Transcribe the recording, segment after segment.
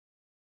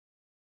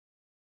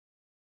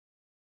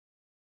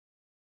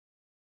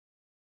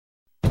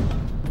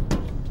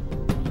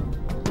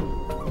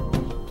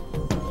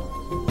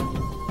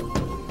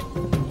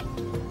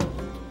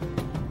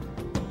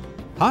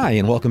Hi,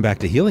 and welcome back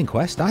to Healing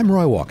Quest. I'm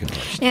Roy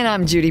Walkenhorst. And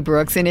I'm Judy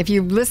Brooks. And if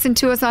you listen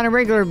to us on a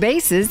regular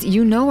basis,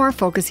 you know our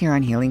focus here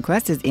on Healing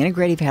Quest is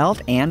integrative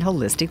health and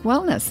holistic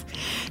wellness.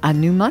 A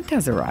new month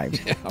has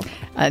arrived.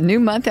 A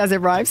new month has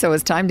arrived, so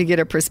it's time to get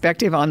a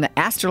perspective on the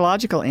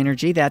astrological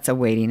energy that's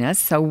awaiting us.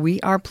 So we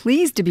are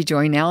pleased to be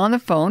joined now on the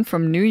phone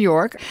from New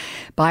York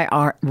by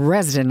our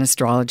resident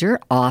astrologer,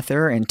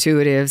 author,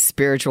 intuitive,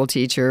 spiritual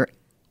teacher,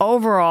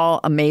 overall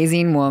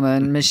amazing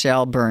woman,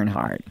 Michelle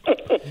Bernhardt.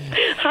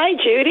 Hi,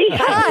 Judy.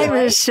 Hi,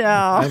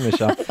 Michelle. Hi,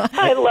 Michelle.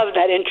 I love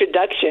that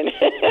introduction.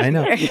 I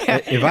know.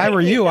 If I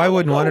were you, I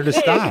wouldn't want her to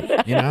stop.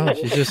 You know,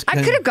 she's just.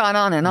 I could have gone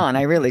on and on.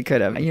 I really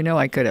could have. You know,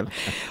 I could have.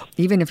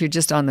 Even if you're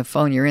just on the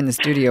phone, you're in the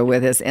studio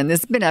with us. And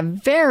this has been a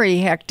very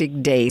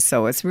hectic day.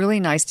 So it's really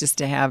nice just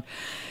to have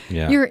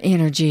your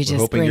energy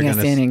just bring us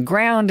in and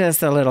ground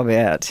us a little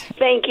bit.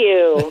 Thank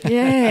you.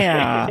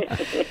 Yeah.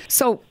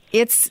 So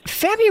it's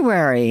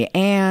February,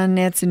 and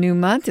it's a new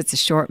month. It's a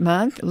short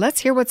month. Let's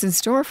hear what's in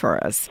store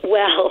for us.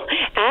 Well,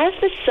 as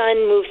the sun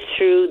moves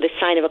through the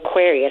sign of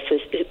Aquarius,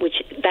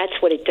 which that's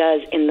what it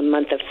does in the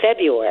month of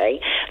February,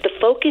 the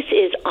focus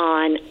is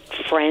on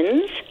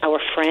friends,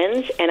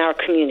 and our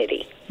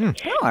community. Oh,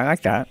 I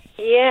like that.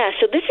 Yeah,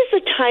 so this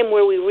is a time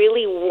where we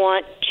really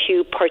want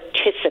to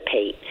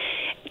participate,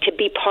 to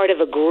be part of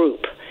a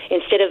group,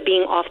 instead of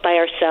being off by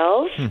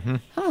ourselves. Mm-hmm.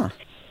 Oh.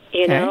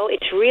 You know,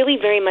 it's really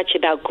very much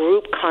about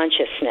group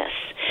consciousness.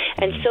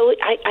 And so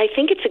I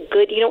think it's a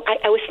good,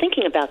 I was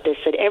thinking about this,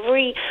 that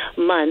every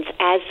month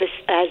as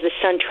the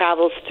sun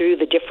travels through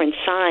the different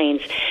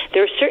signs,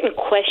 there are certain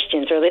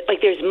questions, or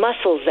like there's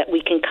muscles that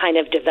we can kind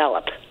of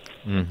develop.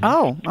 Mm-hmm.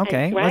 Oh,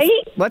 okay. And,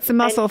 right? What's the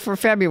muscle for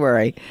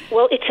February?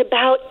 Well, it's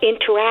about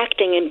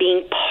interacting and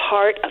being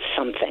part of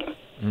something,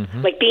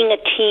 like being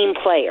a team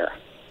player.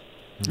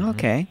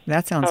 Okay,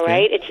 that sounds all good.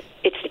 Right?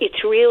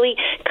 It's really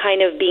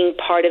kind of being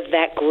part of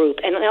that group.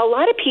 And a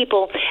lot of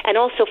people, and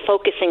also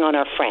focusing on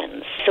our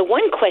friends. So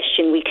one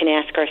question we can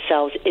ask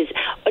ourselves is,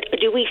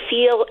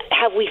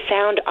 have we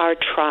found our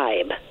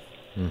tribe?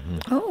 Mm-hmm.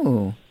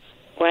 Oh.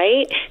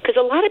 Right? Because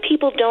a lot of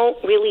people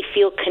don't really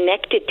feel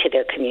connected to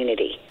their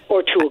community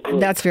or to a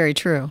group. That's very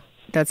true.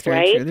 That's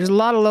very true. There's a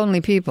lot of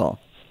lonely people.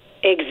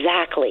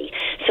 Exactly.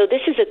 So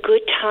this is a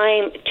good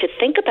time to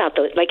think about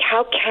those. Like,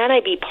 how can I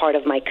be part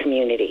of my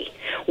community?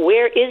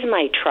 Where is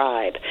my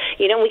tribe?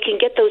 We can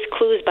get those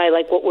clues by,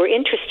 like, what we're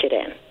interested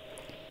in.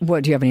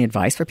 What, do you have any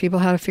advice for people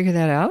how to figure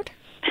that out?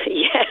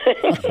 Yeah.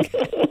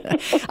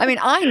 I mean,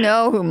 I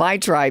know who my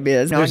tribe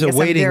is. There's a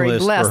waiting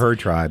list blessed. for her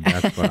tribe.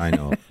 That's what I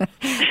know.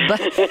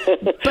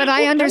 But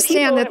I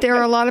understand that there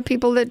are a lot of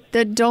people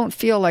that don't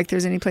feel like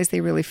there's any place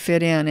they really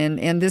fit in.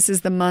 And this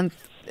is the month.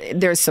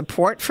 There's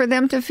support for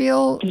them to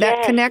feel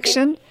that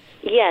connection?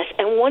 Yes,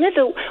 and one of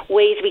the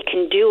ways we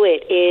can do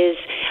it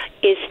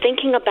is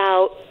thinking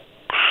about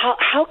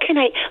how can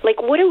I,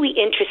 like, what are we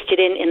interested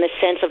in the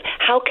sense of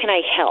how can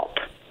I help?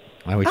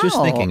 I was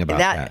just thinking about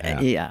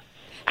that. Yeah.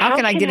 How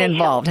can I get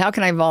involved? How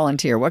can I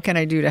volunteer? What can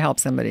I do to help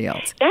somebody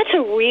else? That's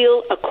a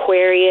real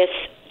Aquarius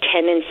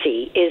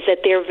tendency, is that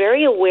they're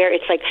very aware.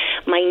 It's like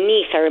my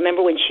niece, I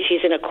remember when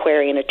she's an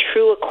Aquarian, a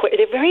true Aquarian,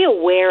 they're very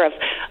aware of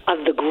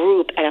the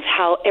group and of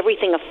how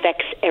everything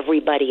affects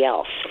everybody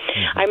else.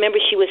 Mm-hmm. I remember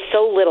she was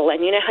so little,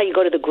 and you know how you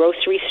go to the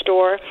grocery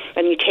store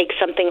and you take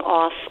something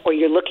off or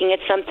you're looking at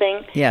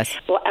something? Yes.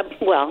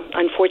 Well,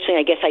 unfortunately,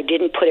 I guess I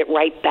didn't put it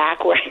right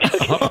back where I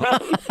took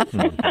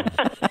it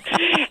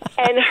from.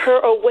 And her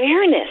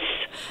awareness,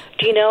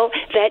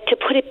 that to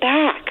put it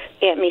back,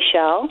 Aunt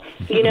Michelle,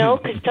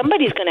 because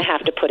somebody's going to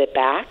have to put it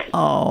back.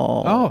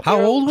 Oh, how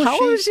old was she? How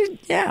old was she?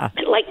 Yeah.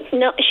 Like,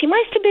 no, she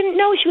must have been,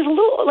 she was a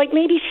little, like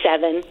maybe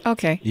 7.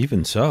 Okay.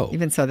 Even so,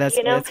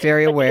 that's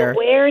very aware.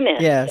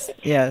 Awareness. Yes.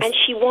 And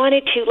she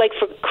wanted to, like,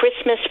 for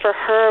Christmas for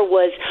her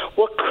was,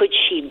 what could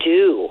she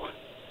do?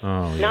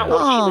 Oh, yeah. Not what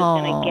she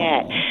was going to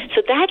get.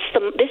 So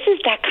this is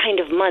that kind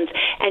of month.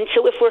 And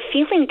so if we're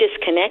feeling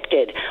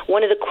disconnected,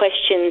 one of the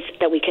questions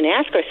that we can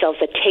ask ourselves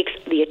that takes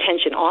the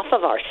attention off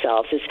of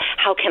ourselves is,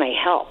 how can I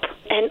help?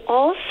 And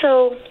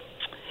also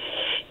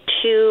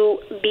to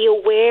be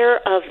aware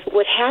of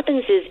what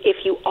happens is,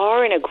 if you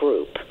are in a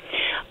group,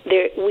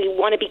 we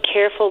want to be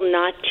careful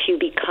not to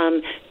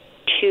become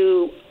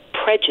too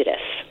prejudiced.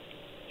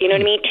 You know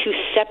what I mean? Too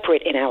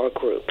separate in our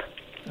group.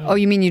 Oh,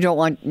 you mean you don't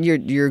want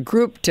your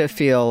group to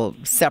feel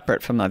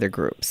separate from other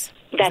groups?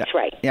 That's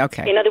right. Yeah,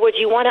 okay. In other words,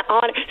 you want to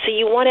honor. So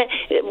you want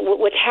to.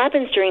 What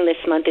happens during this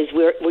month is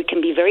we can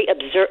be very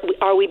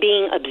Are we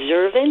being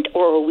observant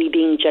or are we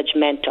being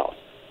judgmental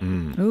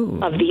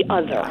of the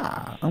other?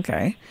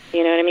 Okay.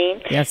 You know what I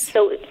mean? Yes.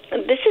 So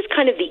this is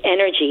kind of the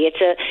energy.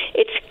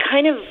 It's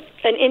kind of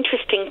an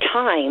interesting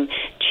time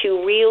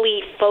to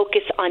really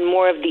focus on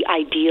more of the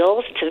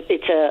ideals.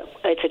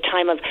 It's a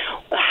time of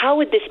how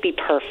would this be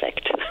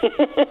perfect,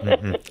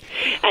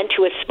 and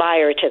to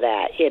aspire to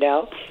that.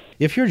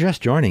 If you're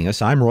just joining us,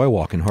 I'm Roy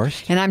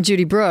Walkenhorst. And I'm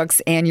Judy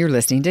Brooks, and you're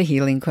listening to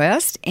Healing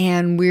Quest.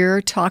 And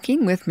we're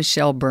talking with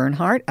Michelle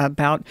Bernhardt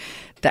about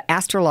the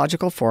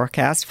astrological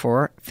forecast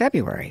for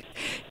February.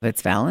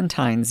 It's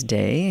Valentine's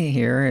Day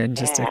here in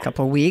just a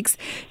couple of weeks.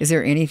 Is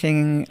there any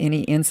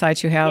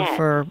insights you have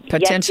for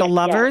potential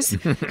lovers?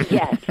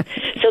 Yes.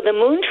 So the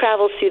moon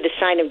travels through the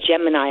sign of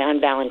Gemini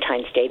on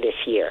Valentine's Day this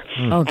year.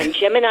 Okay. And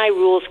Gemini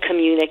rules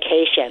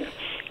communication.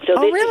 So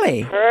this is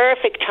the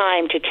perfect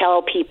time to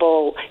tell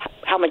people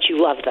how much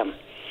you love them.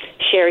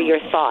 Share your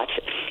thoughts.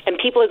 And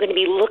people are going to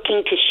be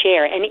looking to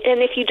share. And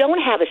if you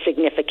don't have a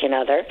significant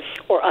other,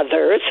 or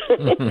others,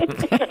 since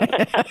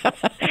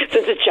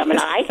it's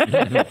Gemini.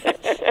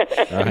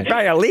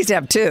 Right, at least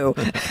have two.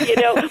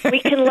 We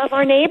can love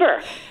our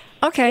neighbor.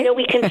 Okay.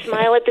 We can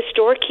smile at the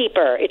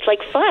storekeeper. It's like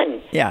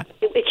fun. Yeah.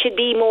 It should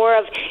be more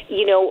of,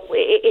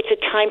 it's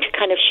a time to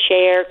kind of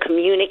share,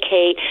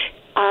 communicate.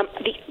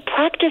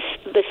 Practice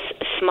this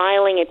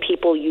smiling at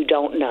people you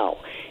don't know.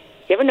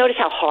 You ever notice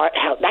how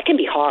that can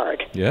be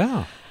hard?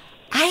 Yeah.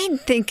 I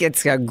think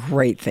it's a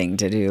great thing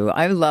to do.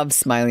 I love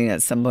smiling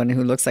at someone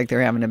who looks like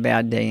they're having a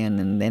bad day,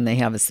 and then they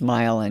have a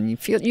smile, and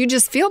you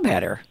just feel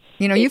better.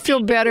 You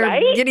feel better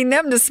getting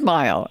them to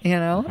smile.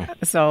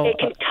 So it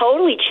can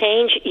totally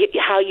change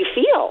how you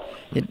feel.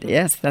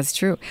 Yes, that's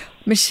true.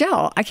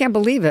 Michelle, I can't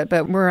believe it,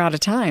 but we're out of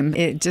time.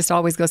 It just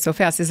always goes so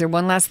fast. Is there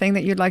one last thing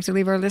that you'd like to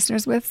leave our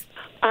listeners with?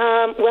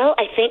 Well,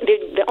 I think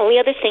the only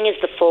other thing is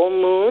the full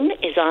moon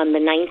is on the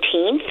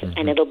 19th,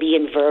 and it'll be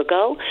in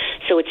Virgo.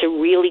 So it's a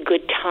really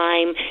good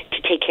time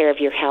to take care of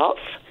your health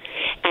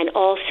and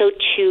also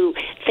to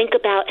think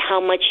about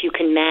how much you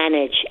can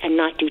manage and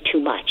not do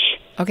too much.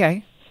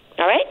 Okay.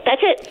 All right,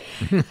 that's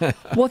it.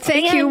 Well,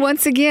 thank you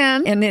once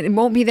again. And it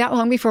won't be that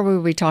long before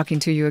we'll be talking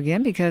to you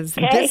again because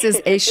this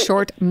is a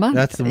short month.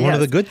 That's one of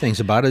the good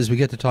things about it is we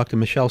get to talk to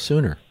Michelle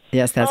sooner.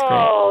 Yes, that's great.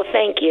 Oh,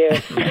 thank you.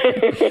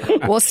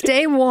 Well,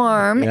 stay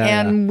warm,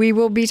 and we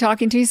will be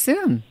talking to you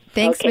soon.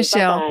 Thanks,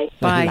 Michelle.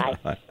 Bye-bye.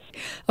 Bye.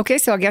 Okay,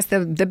 so I guess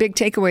the big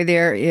takeaway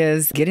there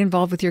is get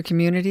involved with your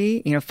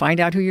community, find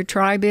out who your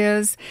tribe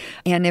is.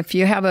 And if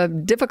you have a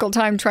difficult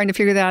time trying to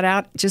figure that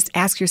out, just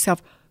ask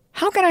yourself,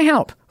 how can I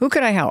help? Who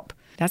could I help?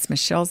 That's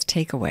Michelle's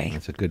takeaway.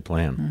 That's a good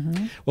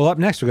plan. Well, up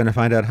next, we're going to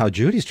find out how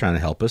Judy's trying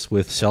to help us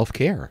with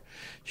self-care.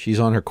 She's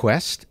on her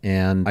quest,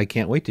 and I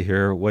can't wait to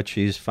hear what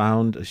she's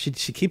found. She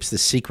keeps the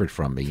secret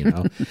from me,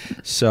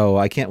 So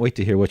I can't wait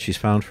to hear what she's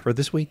found for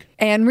this week.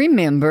 And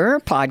remember,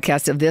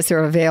 podcasts of this are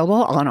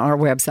available on our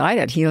website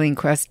at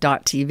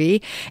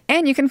healingquest.tv.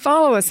 And you can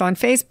follow us on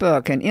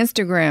Facebook and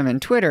Instagram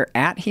and Twitter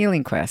at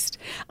Healing Quest.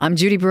 I'm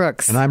Judy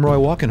Brooks. And I'm Roy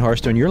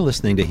Walkenhorst, and you're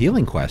listening to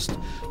Healing Quest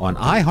on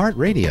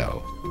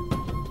iHeartRadio.